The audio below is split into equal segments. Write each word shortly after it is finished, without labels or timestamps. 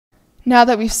Now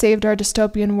that we've saved our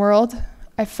dystopian world,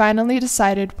 I finally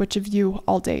decided which of you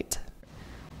I'll date.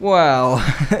 Well,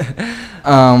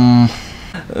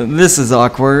 this is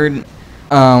awkward.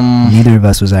 Neither of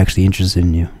us was actually interested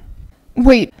in you.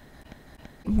 Wait,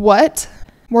 what?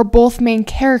 We're both main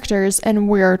characters and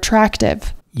we're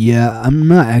attractive. Yeah, I'm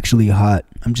not actually hot.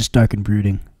 I'm just dark and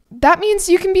brooding. That means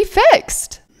you can be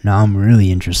fixed. Now I'm really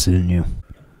interested in you.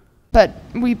 But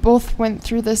we both went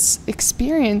through this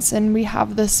experience and we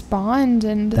have this bond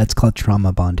and... That's called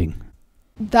trauma bonding.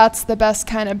 That's the best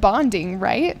kind of bonding,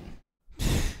 right?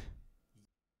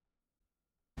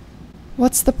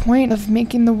 What's the point of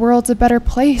making the world a better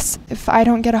place if I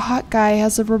don't get a hot guy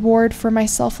as a reward for my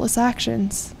selfless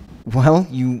actions? Well,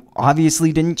 you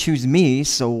obviously didn't choose me,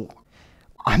 so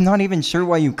I'm not even sure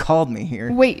why you called me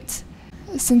here. Wait,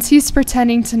 since he's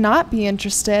pretending to not be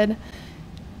interested,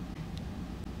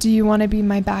 do you want to be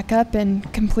my backup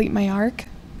and complete my arc?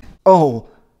 Oh,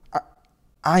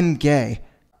 I'm gay.